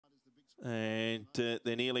And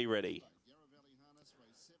they're nearly ready.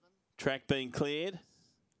 Track being cleared.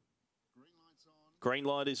 Green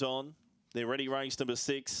light is on. They're ready, race number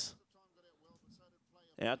 6.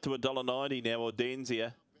 Out to $1.90 now,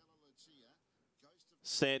 Audenzia.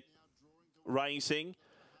 Set, racing.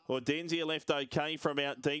 Audenzia left okay from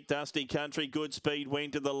out deep. Dusty Country, good speed,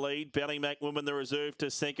 went to the lead. Ballymac Woman, the reserve,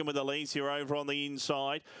 to second with Alicia over on the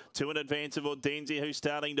inside. 2 in advance of Audenzia, who's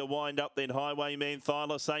starting to wind up. Then Highwayman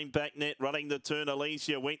Thyla, same back net, running the turn.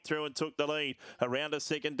 Alicia went through and took the lead. Around a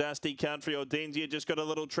second, Dusty Country. Audenzia just got a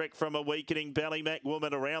little trick from a weakening Ballymac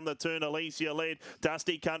Woman. Around the turn, Alicia led.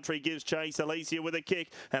 Dusty Country gives chase. Alicia with a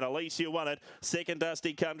kick, and Alicia won it. Second,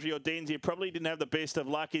 Dusty Country. Audenzia probably didn't have the best of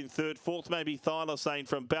luck in third. Fourth, maybe Thylacine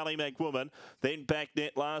from Ballymac Woman. Then back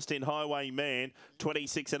net last in Highwayman.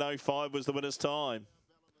 26.05 was the winner's time.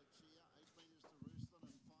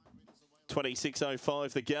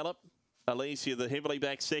 26.05 the gallop. Alicia, the heavily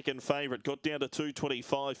back second favourite, got down to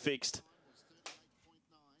 2.25 fixed.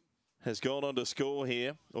 Has gone on to score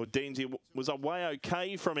here. Audenzia was away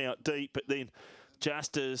okay from out deep, but then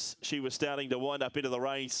just as she was starting to wind up into the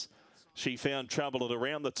race, she found trouble at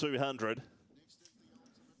around the 200.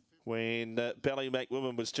 When Ballymac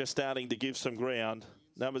Woman was just starting to give some ground.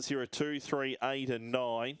 Numbers here are 2, 3, 8 and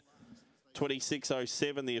 9.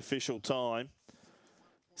 26.07 the official time.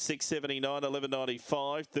 6.79,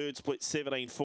 11.95. Third split 17.4.